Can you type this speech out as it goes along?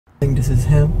think this is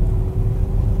him.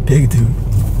 Big dude.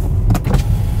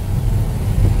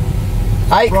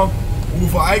 Ike. Bro,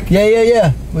 move for Ike?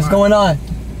 Yeah. What's going on?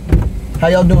 How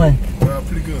y'all doing?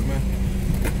 Pretty good, man.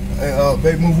 Hey,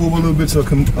 babe, move over a little bit so I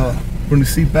can bring the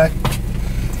seat back.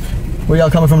 Where y'all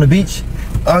coming from, the beach?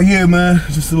 Yeah, man.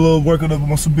 Just a little workout up at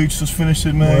Muscle Beach. Just finished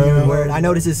it, man. Word, you know? word. I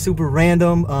know this is super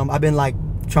random. I've been like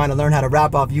trying to learn how to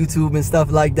rap off YouTube and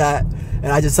stuff like that.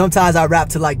 And sometimes I rap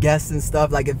to like guests and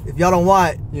stuff. Like if y'all don't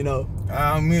want, you know.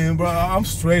 I mean, bro, I'm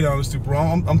straight honestly, bro.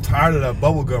 I'm tired of that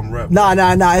bubblegum rap. Nah.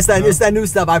 It's that new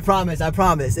stuff. I promise.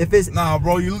 If it's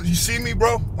bro, you see me,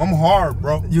 bro? I'm hard,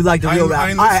 bro. You like the real rap.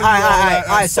 All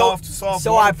right. So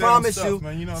I promise stuff, you.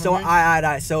 Man, you know so what I mean?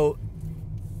 all right. So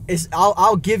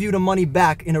I'll give you the money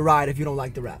back in a ride if you don't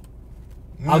like the rap.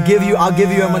 I'll give you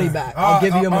your money back. I'll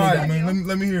give you your money back. Man,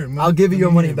 let me hear it, man. I'll give you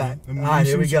your money back. All right,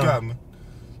 here we go. Let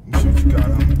me see what you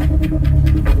got,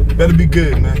 man. Better be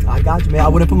good, man. I got you, man. I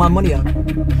wouldn't put my money up.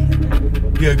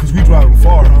 Yeah, because we driving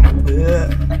far, huh? Yeah.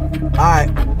 Alright.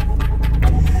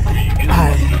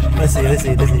 Let's see.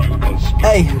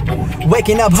 Hey,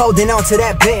 waking up holding on to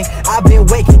that bed. I've been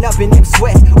waking up in them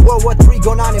sweats. World War III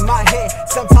going on in my head.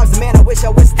 Sometimes, man, I wish I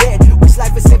was dead. Wish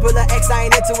life was simpler. X, I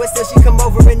ain't into it. Still she come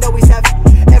over and always have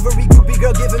every groupie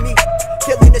girl giving me,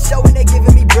 killing the show and they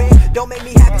giving me bread. Don't make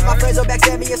me happy, my friends are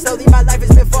backstab me, and slowly my life has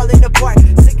been falling apart.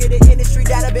 Sick of the industry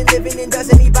that I've been living in.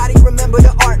 Does anybody remember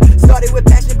the art? Started with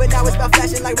passion, but now it's about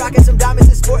flashing like rocking some diamonds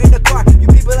and sporting a car. You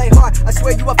people ain't hard, I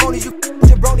swear you are phonies, you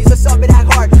jabronis or something that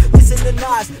hard. Listen to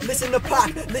Nas, listen to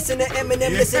Pac, listen to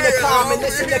Eminem, listen to Common,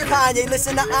 listen to Kanye,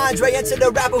 listen to Andre, and to the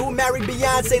rapper who married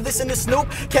Beyonce. Listen to Snoop,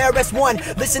 KRS-One,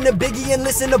 listen to Biggie and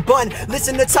listen to Bun,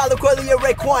 listen to Tyler, Kweli, and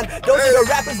Raekwon. Those are the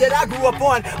rappers that I grew up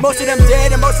on. Most of them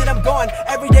dead and most of them gone.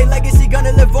 Everyday legacy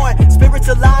gonna live on. Spirits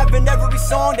alive in every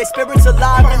song. They spirits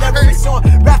alive in every song.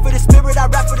 Rap for the spirit, I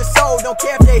rap for the soul. Don't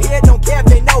care if they hear, don't care if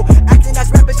they know. Acting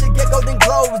as rappers should get golden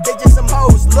globes. They just some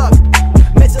hoes. Look,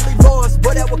 mentally lost,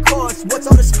 but at what cost? What's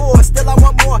on the score? Still I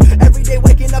want more. Every day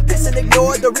waking up, pissing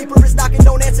ignored. The reaper is knocking,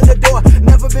 don't answer the door.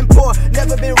 Never been poor,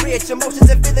 never been rich. Emotions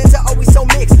and feelings are always so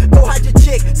mixed. Go hide your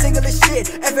chick, single as shit.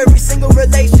 Every single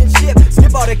relationship.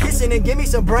 Skip all the kissing and give me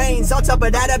some brains. On top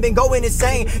of that, I've been going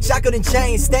insane. Shackled and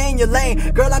chained, stay in your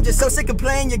lane. Girl, I'm just so sick of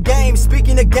playing your game.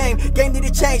 Speaking of game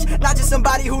needed change. Not just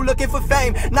somebody who looking for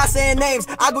fame. Not saying names,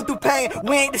 I go through pain.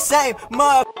 We ain't the same,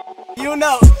 mother. You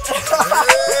know. You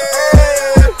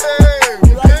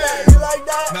like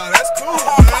that? Nah, that's cool,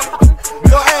 man.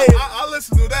 So, hey, I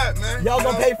listen to that, man. Y'all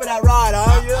gonna pay for that ride,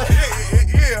 huh?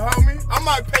 Yeah, homie. I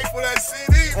might pay for that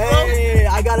CD, bro. Hey,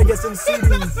 I gotta get some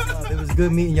CDs. It was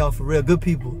good meeting y'all, for real. Good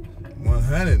people.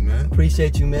 100, man.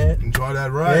 Appreciate you, man. Enjoy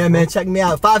that ride. Yeah, man. Check me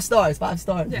out. 5 stars. 5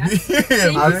 stars. Yeah.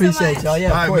 Man. I appreciate y'all.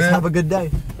 Yeah, of course. Man. Have a good day.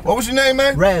 What was your name,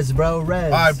 man? Rez, bro.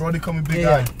 Rez. All right, bro. They call me Big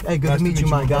Yeah. Guy. Hey, good to meet you,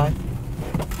 my guy.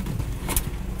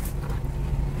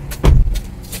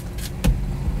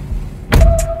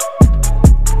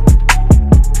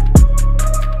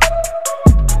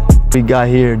 We got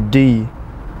here D.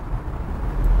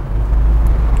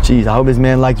 Jeez, I hope this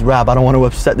man likes rap. I don't want to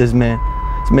upset this man.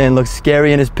 This man looks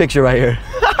scary in his picture right here.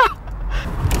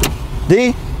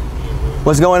 D,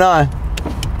 what's going on?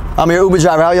 I'm your Uber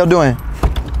driver. How y'all doing?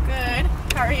 Good.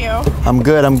 How are you? I'm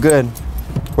good.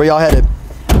 Where y'all headed?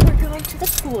 We're going to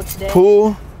the pool today.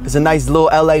 Pool? It's a nice little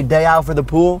LA day out for the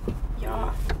pool.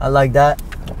 Yeah. I like that.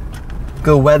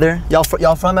 Good weather. Y'all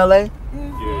from LA?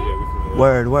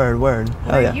 Word. Where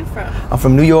Hell yeah. are you from? I'm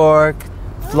from New York,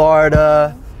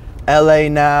 Florida, LA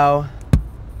now,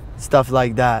 stuff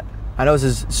like that. I know this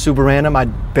is super random. I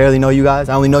barely know you guys.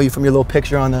 I only know you from your little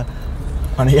picture on the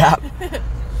app.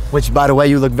 Which, by the way,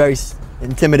 you look very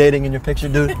intimidating in your picture,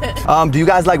 dude. Do you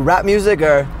guys like rap music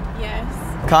or?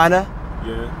 Yes. Kinda?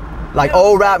 Yeah. Like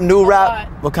old rap, new rap?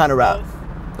 Lot. What kind of rap?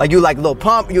 Both. Like you like Lil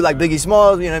Pump, you like Biggie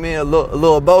Smalls, you know what I mean? A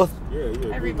little of both?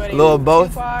 Everybody. A little of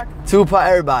both? Tupac,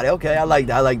 everybody. Okay, I like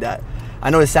that. I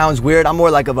know it sounds weird. I'm more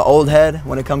like of an old head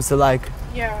when it comes to like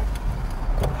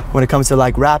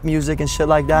rap music and shit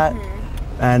like that.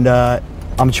 And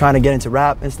I'm trying to get into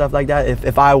rap and stuff like that.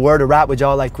 If I were to rap, would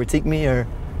y'all like critique me or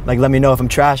like let me know if I'm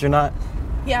trash or not?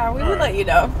 Yeah, we would let you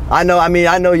know. I know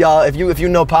y'all. If you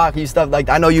know Pac, you stuff like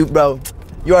I know you, bro.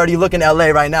 You already look in LA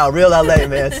right now, real LA,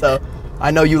 man. So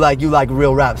I know you like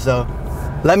real rap. So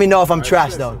let me know if I'm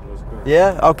trash though.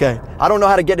 Yeah? Okay. I don't know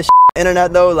how to get the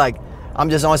internet though. Like I'm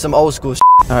just on some old school.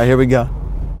 All right, here we go.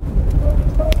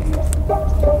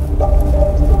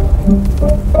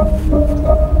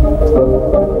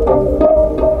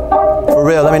 For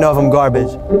real, let me know if I'm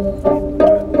garbage.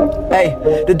 Hey,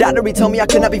 the doctor, he told me I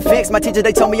could not be fixed. My teacher,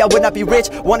 they told me I would not be rich.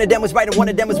 One of them was right and one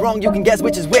of them was wrong. You can guess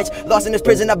which is which. Lost in this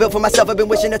prison I built for myself. I've been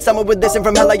wishing that someone would listen.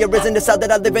 From hell I arisen. The cell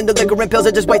that I live in, the liquor and pills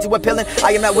are just way too appealing.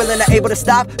 I am not willing, not able to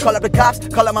stop. Call up the cops,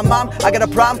 call up my mom. I got a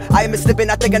problem, I am slipping,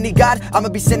 I think I need God. I'ma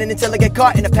be sinning until I get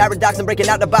caught in a paradox. I'm breaking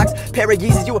out the box. Pair of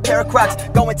Yeezys, you a pair of Crocs.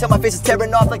 Going till my face is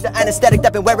tearing off like the anesthetic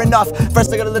that been wearing off.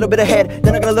 First I got a little bit of head,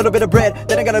 then I got a little bit of bread,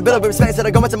 then I got a little bit of space that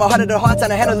I go into my heart and the hard time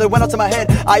to handle it went onto my head.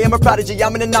 I am a prodigy,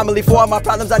 I'm an anomaly. For all my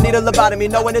problems I need a lobotomy.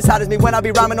 No one as hot as me. When I be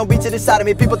rhyming, don't be to the side of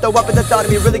me. People throw up at the thought of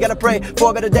me. Really gotta pray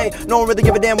for a better day. No one really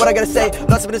give a damn what I gotta say.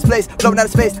 Lost in this place, floating out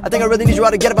of space. I think I really need you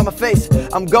all to get up on my face.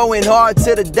 I'm going hard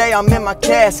to the day I'm in my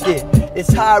casket.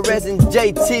 It's high res and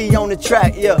JT on the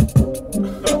track, yeah.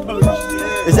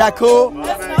 Is that cool?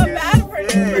 That's not bad for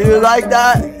you. You like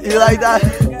that? You like that?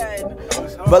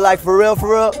 Good. But like for real,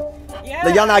 Yeah.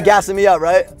 like y'all not gassing me up,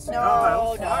 right? No,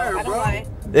 I don't lie.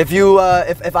 If you,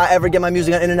 if I ever get my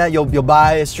music on the internet, you'll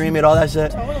buy it, stream it, all that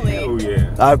shit. Totally. Oh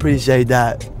yeah. I appreciate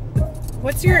that.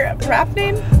 What's your rap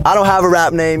name? I don't have a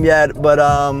rap name yet, but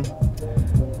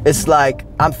it's like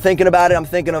I'm thinking about it. I'm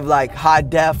thinking of like high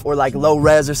def or like low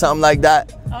res or something like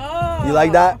that. Oh. You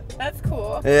like that? That's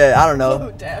cool. Yeah, I don't know.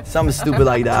 Low def. Something stupid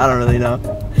like that. I don't really know.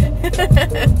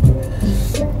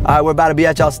 All right, we're about to be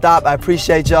at y'all stop. I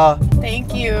appreciate y'all.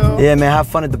 Thank you. Yeah, man, have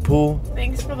fun at the pool.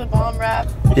 Thanks for the bomb rap.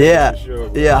 Yeah,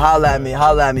 Sure. yeah, holla at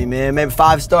me, man. Maybe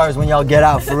 5 stars when y'all get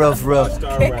out, for real, for real.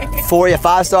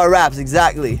 5-star raps,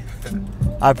 exactly.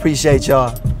 I appreciate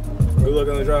y'all. Good luck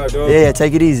on the drive, dog. Yeah,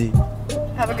 take it easy.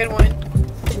 Have a good one.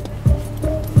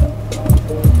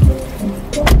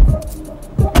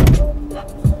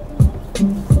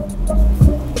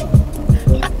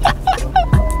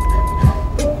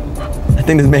 I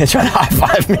think this man's trying to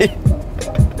high-five me.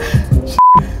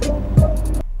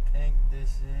 Think this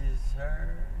is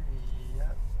her,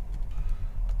 yep.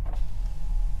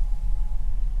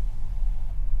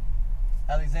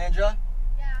 Alexandra?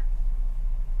 Yeah.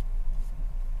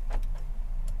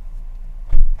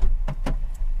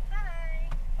 Hi.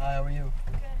 Hi, how are you?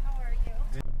 Good. How are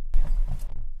you?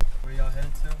 Where y'all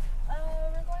headed to?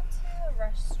 We're going to a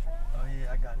restaurant. Oh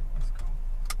yeah, I got it. That's cool.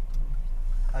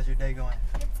 How's your day going?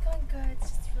 It's going good.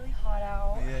 It's just really hot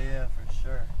out. Yeah, for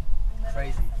sure. Middle of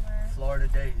Crazy. summer. Florida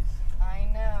days. I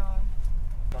know.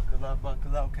 Buckle up,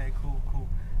 buckle up. Okay, cool.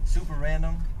 Super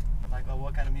random. Like,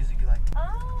 what kind of music you like?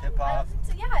 Hip-hop?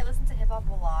 I listen to hip hop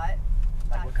a lot.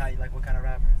 Like what kind of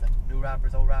rappers? Like new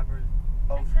rappers, old rappers, I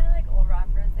both? kind of like old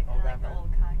rappers. I kind Old of like the rapper?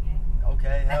 old Kanye.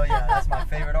 Okay, hell yeah, that's my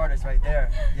favorite artist right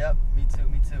there. Yep, me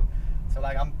too. So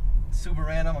like, I'm super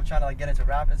random. I'm trying to like get into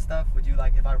rap and stuff. Would you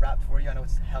like, if I rapped for you, I know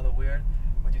it's hella weird,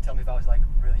 would you tell me if I was like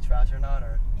really trash or not,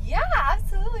 or? Yeah,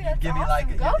 absolutely. That's Give me awesome.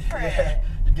 like, Go for it.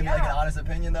 You give me like an Yeah. honest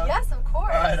opinion though? Yes, of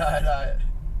course. All right.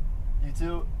 You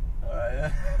too? All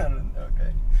right.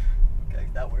 Okay,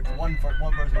 that works. One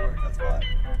person works. That's fine.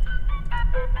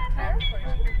 Can I record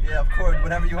you? Yeah, of course.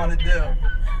 Whatever you want to do.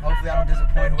 Hopefully, I don't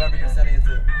disappoint whoever you're sending it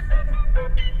to.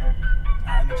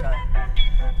 Alright, let me try.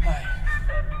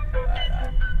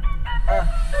 Alright.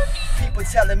 People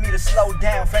telling me to slow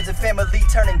down. Friends and family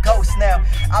turning ghosts now.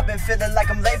 I've been feeling like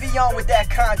I'm Le'Veon with that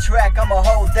contract. I'm a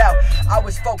holdout. I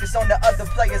was focused on the other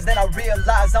players, then I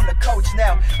realized I'm the coach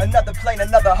now. Another plane,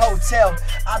 another hotel.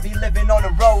 I be living on the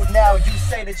road now. You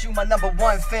say that you my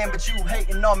 #1 fan, but you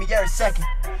hating on me every second.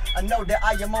 I know that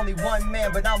I am only one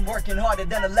man, but I'm working harder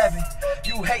than 11.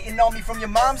 You hating on me from your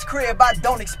mom's crib, I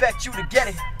don't expect you to get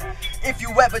it. If you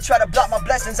ever try to block my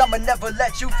blessings, I'ma never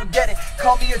let you forget it.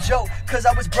 Call me a joke, cause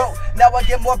I was broke. Now I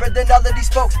get more bread than all of these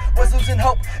folks. Was losing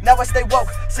hope, now I stay woke.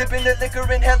 Sipping the liquor,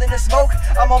 inhaling the smoke.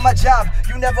 I'm on my job,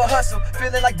 you never hustle.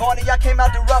 Feeling like Barney, I came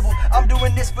out the rubble. I'm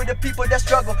doing this for the people that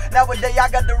struggle. Nowadays I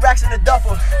got the racks in the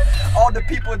duffel. All the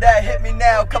people that hit me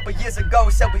now a couple years ago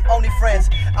said we only friends.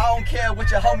 I don't care what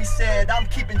your homie said, I'm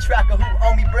keeping track of who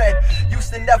owe me bread.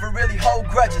 Used to never really hold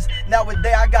grudges.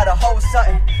 Nowadays I gotta hold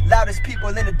something. Loudest people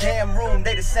in the damn room,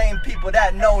 they the same people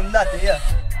that know nothing. Yeah,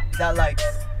 is that like?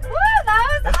 Woo,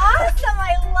 that was awesome.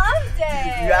 I loved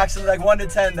it. You actually like 1 to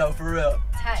 10 though, for real.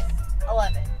 10,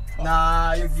 11.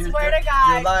 Nah, you're Swear to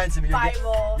God, you're lying to me.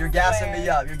 Bible, You're gassing swear. me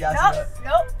up. You're gassing me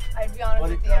up. Nope. I'd be honest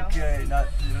with you. Okay,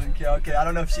 you don't care. Okay, I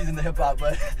don't know if she's into hip hop,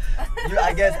 but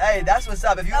I guess, hey, that's what's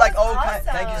up. If you That like was old,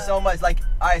 thank you so much. Like,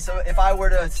 all right, so if I were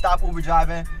to stop Uber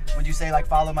driving, would you say like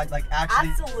follow my actually?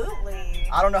 Absolutely.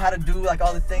 I don't know how to do like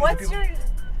all the things. that What's people, your?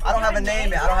 I don't have a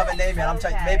name yet. I don't have a name yet. I'm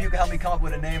trying. Okay. Maybe you can help me come up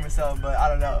with a name or something, but I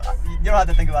don't know. You don't have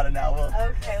to think about it now. Well,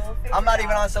 Okay, we'll figure I'm not it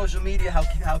even out. on social media.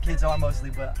 How kids are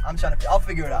mostly, but I'm trying to. I'll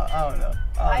figure it out. I don't know.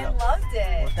 I don't know. loved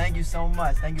it. Well, thank you so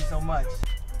much. Thank you so much.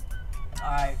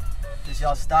 All right, just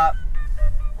y'all stop.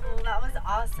 Well, that was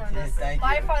awesome. Yeah, This thank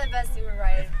by you. far the best Uber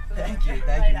ride. Thank you.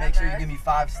 ride Make sure you ever. give me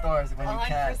 5 stars when you 100%.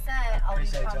 can. I'll leave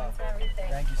Appreciate y'all. comments and everything.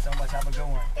 Thank you so much. Have a good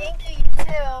one. Thank you, you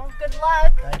too. Good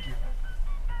luck. Thank you.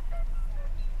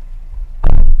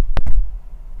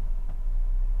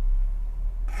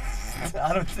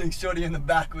 I don't think Shorty in the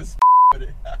back was with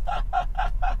it.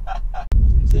 I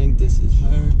think this is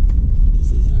her.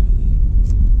 This is her.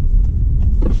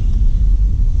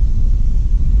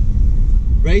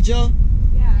 Rachel?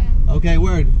 Yeah. Okay,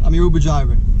 word. I'm your Uber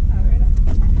driver. Alright.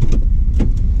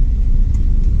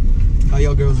 How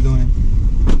y'all girls doing?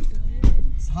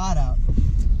 It's hot out.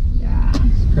 Yeah.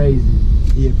 It's crazy.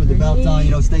 Yeah, put the belt on,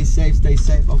 you know, stay safe,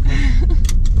 okay.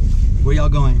 Where y'all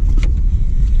going?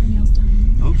 Her nails done.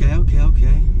 Okay.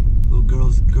 Little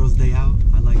girls day out.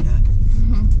 I like that.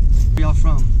 Where y'all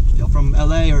from? Y'all from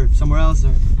LA or somewhere else?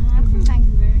 Or? I'm from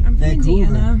Vancouver. I'm from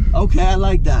Indiana. Okay, I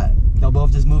like that. Y'all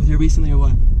both just moved here recently or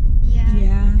what? Yeah.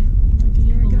 Yeah. Like a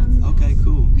year ago. Okay,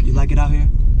 cool. You like it out here?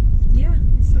 Yeah.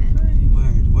 It's so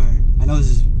fun. Word. I know this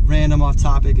is random, off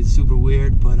topic. It's super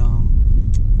weird, but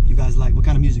you guys like, what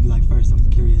kind of music you like first? I'm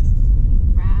curious.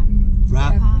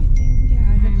 Rap?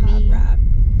 Yeah, hip hop, rap.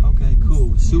 Okay,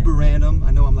 cool. Super random.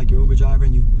 I know I'm like your Uber driver,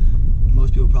 and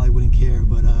most people probably wouldn't care,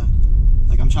 but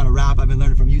like I'm trying to rap. I've been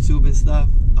learning from YouTube and stuff.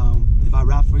 If I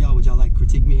rap for y'all, would y'all like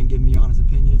critique me and give me your honest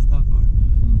opinion and stuff? Or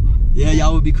yeah,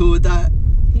 y'all would be cool with that.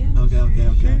 Yeah. Okay.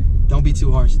 Sure. Don't be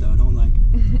too harsh though. Don't like.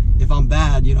 If I'm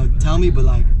bad, you know, tell me, but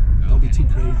like, don't be too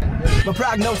crazy. My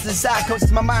prognosis, side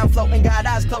coasts, my mind floating, got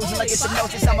eyes closing like it's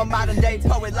hypnosis. I'm a modern day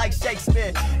poet like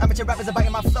Shakespeare. Amateur rappers are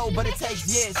biting my flow, but it takes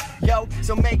years. Yo,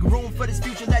 so make room for this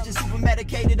future legend, super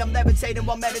medicated. I'm levitating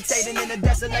while meditating in a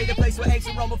desolated place where apes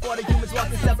roam before the humans walk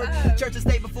in separate church and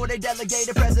state before they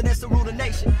delegated presidents to rule the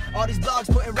nation. All these blogs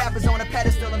putting rappers on a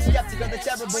pedestal. I'm skeptical of the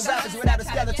terrible rappers without a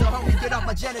skeletal. Homie, get off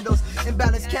my genitals.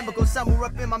 Imbalanced chemicals, somewhere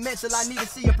up in my mental. I need to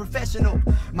see a professional.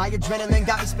 My adrenaline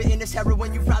got me spitting this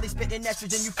heroin. You probably spitting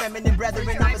estrogen, you feminine brethren.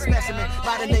 I'm a specimen.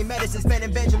 Modern day medicine,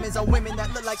 spending Benjamins on women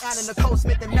that look like Anna Nicole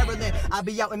Smith in Maryland. I'll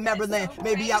be out in Maryland,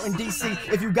 maybe out in DC.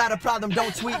 If you got a problem,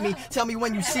 don't tweet me. Tell me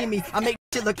when you see me. I make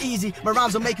shit look easy. My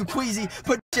rhymes will make you queasy.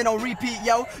 Put shit on repeat,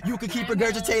 yo. You could keep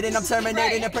regurgitating. I'm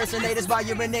terminating impersonators while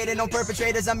urinating on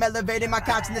perpetrators. I'm elevating my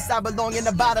consciousness. I belong in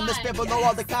the bottom. The spit below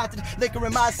all the content. Liquor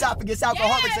in my esophagus.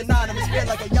 Alcoholics Anonymous. Feel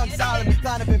like a young Solomon.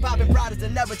 Climb up and popping products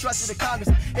and never trusted a Congress.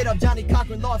 Hit up Johnny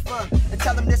Cochran Law Firm and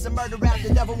tell him this a murder rap.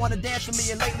 The devil wanna dance for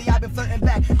me, and lately I've been flirting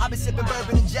back. I've been sipping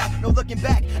bourbon and Jack. No looking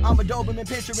back. I'm a Doberman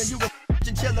pinscher and you a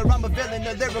chinchilla. I'm a villain,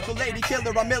 a lyrical lady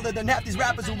killer. I'm iller than half these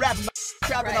rappers who rap.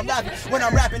 Trapping, I'm laughing when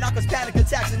I'm rapping. I cause panic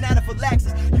attacks and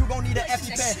anaphylaxis. You gon' need an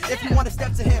EpiPen if you wanna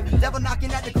step to him. Devil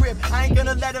knocking at the crib, I ain't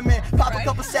gonna let him in. Pop a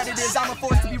couple sedatives, I'm a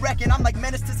force to be reckoned. I'm like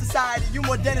menace to society. You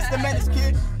more Dennis than menace,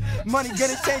 kid. Money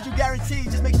gonna change you, guaranteed.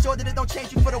 Just make sure that it don't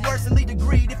change you for the worse and lead to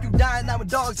greed. If you dying now with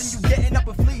dogs, then you getting up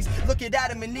with fleas. Look at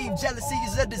Adam and Eve, jealousy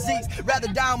is a disease. Rather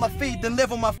die on my feet than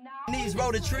live on my knees.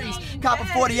 Roll the trees, cop a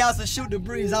 40 ounce and shoot the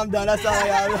breeze. I'm done. That's all I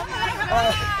got.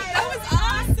 That was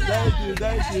awesome. Thank you.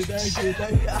 So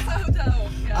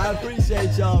dope. I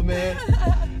appreciate y'all, man.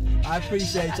 I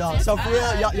appreciate y'all. So for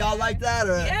real, y'all like that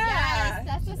or? Yeah.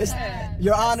 That's just It's,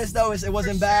 you're honest though. It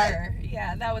wasn't bad. Sure.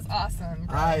 Yeah, that was awesome.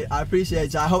 Bro. I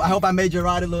appreciate y'all. I hope I made your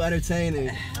ride a little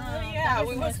entertaining. Yeah,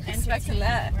 we wasn't expecting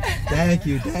that. Thank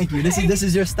you. This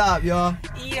is your stop, y'all.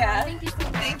 Yeah. Thank you so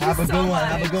much. Thank you Have a so good one.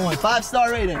 much. Have a good one.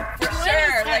 5-star rating. For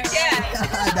sure. Like,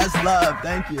 yeah. That's love.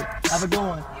 Thank you. Have a good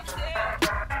one.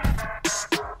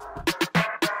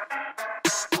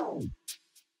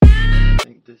 I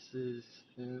think this is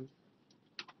him.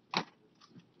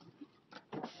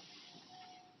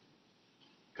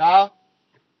 Kyle?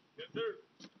 Yes, sir.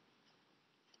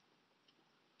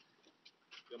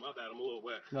 Yeah, my bad. I'm a little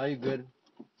wet. No, you good.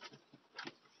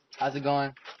 How's it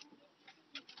going?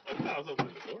 Oh, I was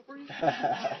opening the door for you?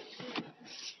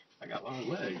 I got long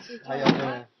legs. How y'all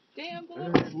doing? Damn,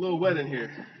 It's a little wet in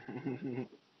here.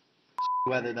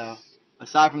 Weather though.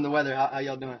 Aside from the weather, how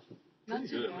y'all doing? Pretty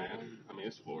good, man. I mean,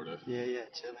 it's Florida. Yeah,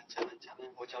 chilling.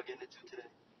 What y'all getting into today?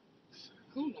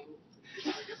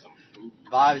 I get some food.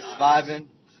 Vibing.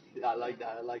 Yeah, I like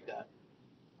that.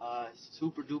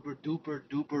 Super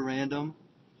duper random.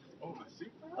 Oh, my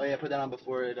seat? Oh yeah, put that on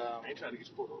before it. I ain't trying to get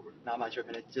you pulled over. Nah, I'm not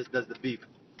tripping. It just does the beep.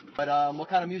 But what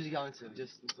kind of music y'all into?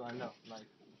 Just so I know. Like,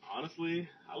 Honestly,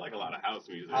 I like a lot of house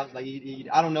music. I was like,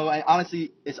 I don't know.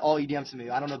 Honestly, it's all EDM to me.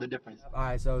 I don't know the difference. All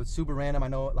right, so it's super random. I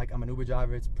know, like, I'm an Uber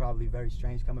driver. It's probably very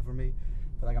strange coming from me,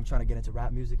 but like, I'm trying to get into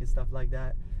rap music and stuff like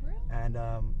that. Really? And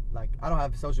like, I don't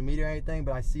have social media or anything,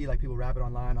 but I see like people rap it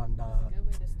online on Good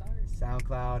way to start.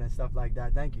 SoundCloud and stuff like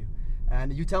that. Thank you.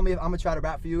 And you tell me if I'm gonna try to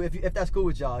rap for you, if that's cool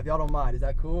with y'all. If y'all don't mind, is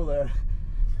that cool? Or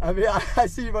I mean, I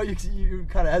see you, bro. You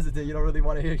kind of hesitate. You don't really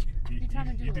want to hear.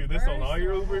 You do this on all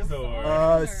your Ubers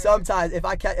or? Sometimes if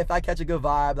I catch a good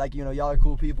vibe, like you know, y'all are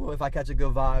cool people. If I catch a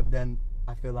good vibe, then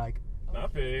I feel like.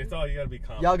 Not fair. It's all you gotta be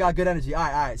confident. Y'all got good energy. All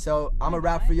right. So I'm a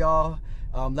rap for y'all.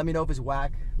 Let me know if it's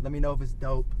whack. Let me know if it's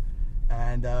dope.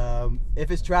 And if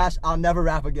it's trash, I'll never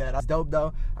rap again. It's dope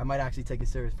though. I might actually take it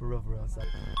serious for real. So.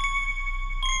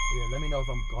 Yeah, let me know if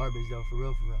I'm garbage though, for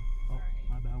real. Oh,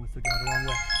 my bad, I almost took it out the wrong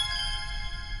way.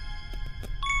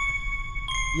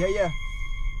 Yeah.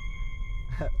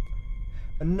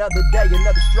 Another day,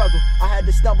 another struggle. I had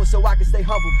to stumble so I could stay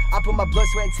humble. I put my blood,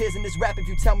 sweat, and tears in this rap. If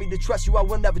you tell me to trust you, I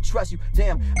will never trust you.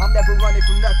 Damn, I'm never running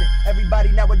from nothing.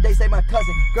 Everybody nowadays say my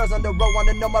cousin. Girls on the road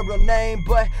wanna know my real name,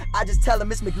 but I just tell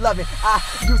them it's McLovin. I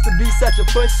used to be such a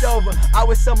pushover. I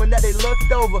was someone that they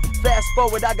looked over. Fast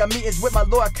forward, I got meetings with my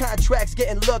lawyer, contracts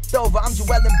getting looked over. I'm Joel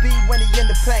Embiid when he in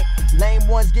the paint. Lame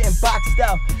ones getting boxed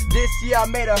out. This year I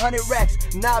made 100 racks.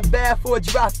 Not bad for a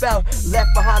dropout. Left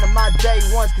behind on my day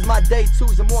ones, cause my day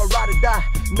twos are more ride or die.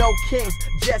 No kings,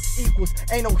 just equals.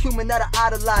 Ain't no human that I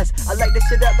idolize. I light this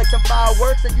shit up like some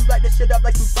fireworks, and you light this shit up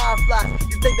like some fireflies.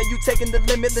 You think that you taking the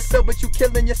limitless pill, but you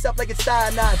killing yourself like it's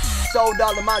cyanide. Sold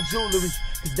all of my jewelry,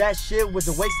 cause that shit was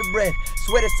a waste of bread.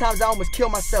 Swear there's times I almost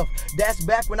killed myself. That's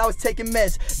back when I was taking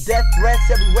meds. Death threats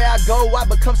everywhere I go. I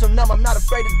become so numb, I'm not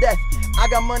afraid of death. I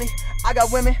got money, I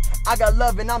got women, I got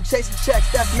love, and I'm chasing checks.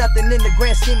 That's nothing in the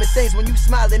grand scheme of things when you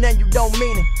smiling and you don't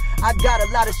mean it. I got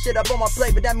a lot of shit up on my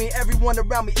plate, but that mean everyone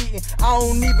around me eating. I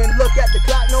don't even look at the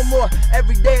clock no more.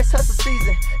 Every day it's hustle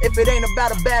season. If it ain't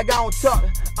about a bag, I don't talk.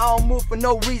 I don't move for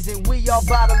no reason. We all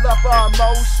bottle up our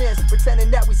emotions, pretending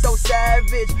that we so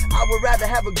savage. I would rather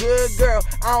have a good girl.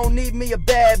 I don't need me a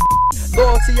bad bitch.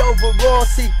 Loyalty over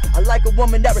royalty. I like a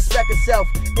woman that respect herself,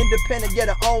 independent, get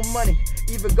her own money,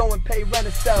 even go and pay rent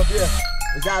herself. Yeah,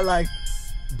 is that like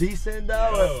decent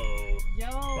though?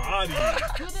 Yo, body.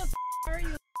 Who the f are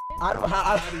you? I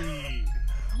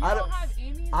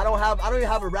don't even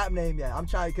have a rap name yet. I'm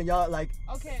trying. Can y'all like?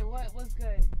 Okay, what's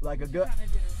good? Like a good.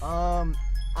 I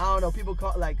don't know. People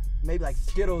call like maybe like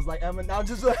Skittles, like Eminem. I'm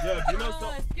just like. Yeah, you know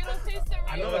Skittles taste so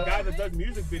I know a guy that does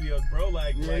music videos, bro.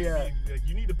 Like,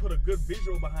 you need to put a good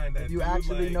visual behind that. If you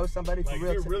actually know somebody for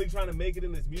real. You're really trying to make it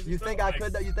in this music. You think I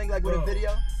could? You think like with a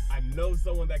video? I know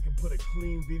someone that can put a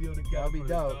clean video together. That'll be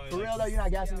dope. For real though, you're not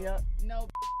gassing me up. No.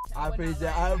 I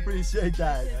appreciate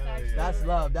that. That's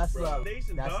love. That's love.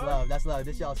 That's love.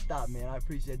 This y'all stop, man. I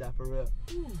appreciate that for real.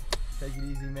 Take it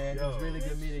easy, man. It was really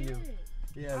good meeting you.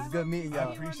 Yeah, it was good meeting y'all.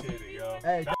 I appreciate it, yo.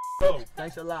 Hey,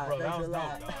 thanks a lot. Thanks a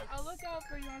lot. I'll look out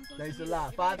for you on social Thanks a media.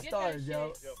 lot. 5 stars,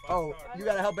 yo. Oh, you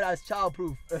gotta help it out. It's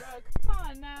childproof. Come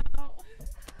on now.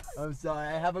 I'm sorry.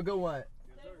 Have a good one.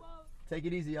 Take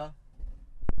it easy, y'all.